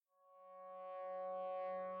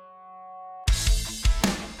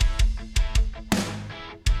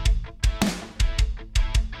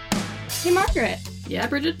Hey, Margaret. Yeah,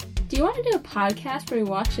 Bridget? Do you want to do a podcast where we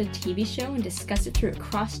watch a TV show and discuss it through a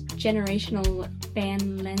cross-generational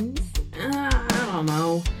fan lens? I don't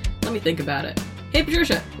know. Let me think about it. Hey,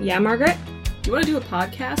 Patricia. Yeah, Margaret? Do you want to do a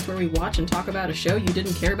podcast where we watch and talk about a show you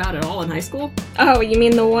didn't care about at all in high school? Oh, you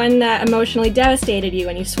mean the one that emotionally devastated you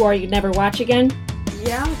and you swore you'd never watch again?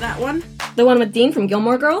 Yeah, that one? The one with Dean from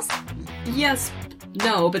Gilmore Girls? Yes.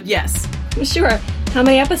 No, but yes. Sure. How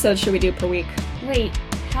many episodes should we do per week? Wait,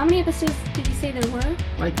 how many episodes did you say there were?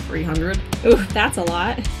 Like 300? Ooh, that's a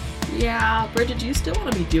lot. Yeah, Bridget, do you still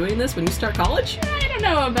want to be doing this when you start college? I don't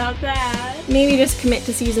know about that. Maybe just commit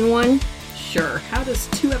to season 1? Sure. How does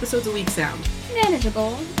 2 episodes a week sound?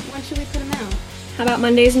 Manageable. When should we put them out? How about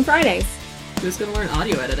Mondays and Fridays? Who's going to learn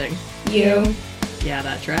audio editing? You. Yeah,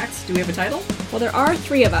 that tracks. Do we have a title? Well, there are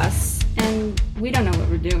 3 of us. And we don't know what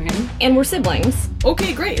we're doing. And we're siblings.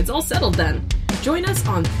 Okay, great. It's all settled then. Join us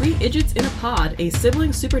on 3 Idiots in a Pod, a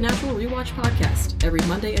sibling supernatural rewatch podcast, every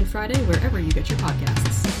Monday and Friday wherever you get your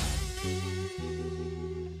podcasts.